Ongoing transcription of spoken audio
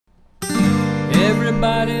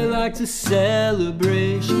Everybody likes a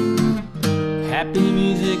celebration, happy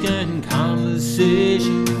music and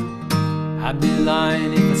conversation. I'd be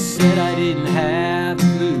lying if I said I didn't have a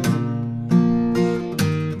clue.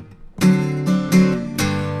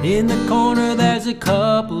 In the corner there's a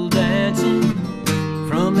couple dancing.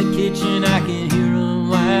 From the kitchen I can hear them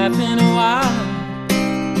laughing a while.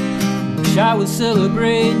 Wish I was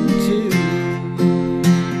celebrating too.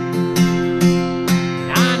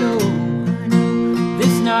 I know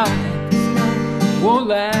this night won't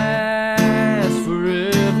last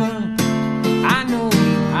forever. I know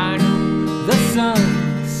the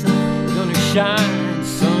sun's gonna shine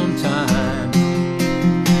sometime.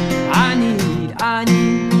 I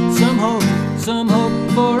need some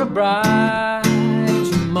hope for a bright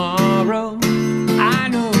tomorrow. I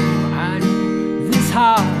know this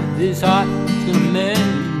heart is gonna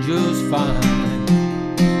mend just fine.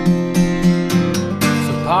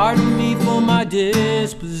 So pardon me for my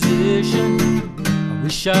disposition. I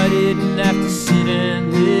wish I didn't have to sit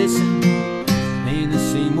and listen, playing the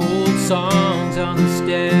same old songs on the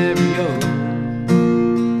stereo.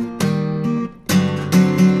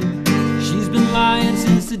 She's been lying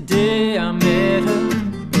since the day I met her.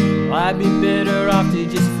 Well, I'd be better off to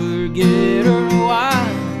just forget her a while.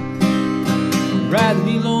 I'd rather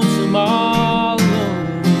be lonesome all alone.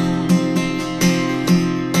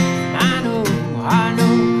 I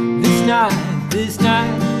know this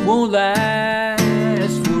night won't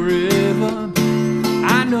last forever.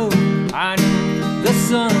 I know the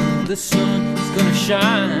sun is gonna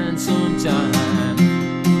shine sometime.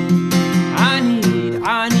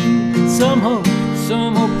 I need some hope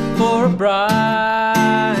for a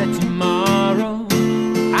bright tomorrow.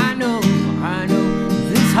 I know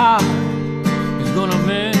this heart is gonna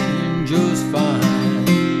mend just fine.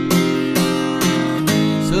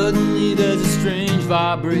 Suddenly there's a strange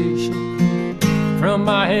vibration from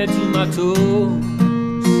my head to my toes,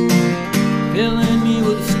 filling me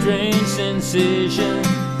with a strange sensation.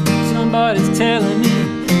 Somebody's telling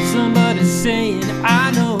me, somebody's saying,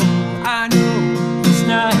 I know this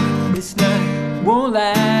night won't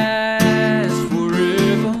last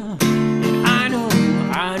forever. And I know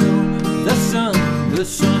the sun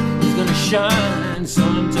is gonna shine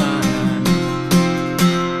sometime.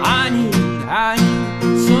 I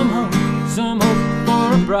need some hope for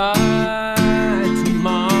a bright